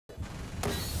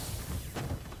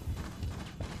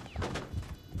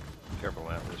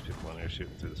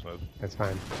shooting through the smoke. That's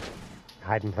fine.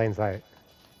 Hide in plain sight.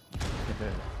 I'm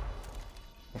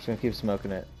just gonna keep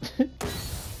smoking it.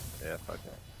 Yeah, fuck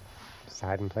that. Just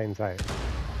hide in plain sight.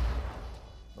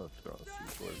 Let's go on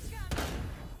C4.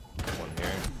 One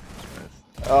here.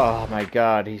 Nice. Oh my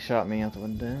god, he shot me out the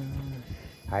window.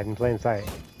 Hide in plain sight.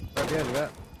 Right behind you,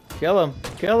 Matt. Kill him!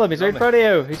 Kill him! He's right in front of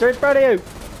you! He's right in front of you!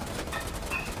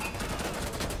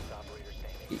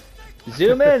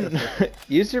 Zoom in!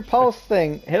 Use your pulse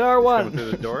thing. Hit He's coming R1.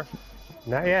 through the door.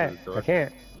 Not yet. I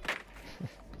can't.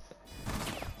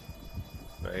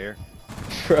 Right here.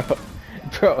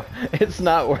 Bro, it's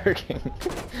not working.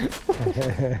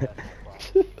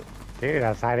 Dude, I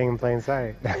was hiding in plain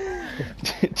sight.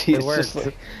 He's It works. just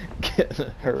like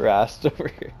getting harassed over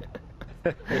here.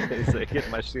 He's like, get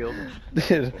my shield.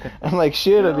 Dude, I'm like,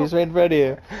 shoot him, he's right in front of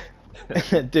you.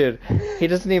 Dude, he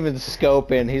doesn't even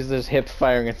scope in, he's just hip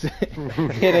firing and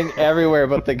hitting everywhere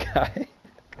but the guy.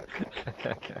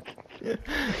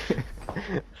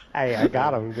 Hey, I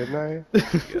got him, didn't I?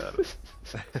 Got it.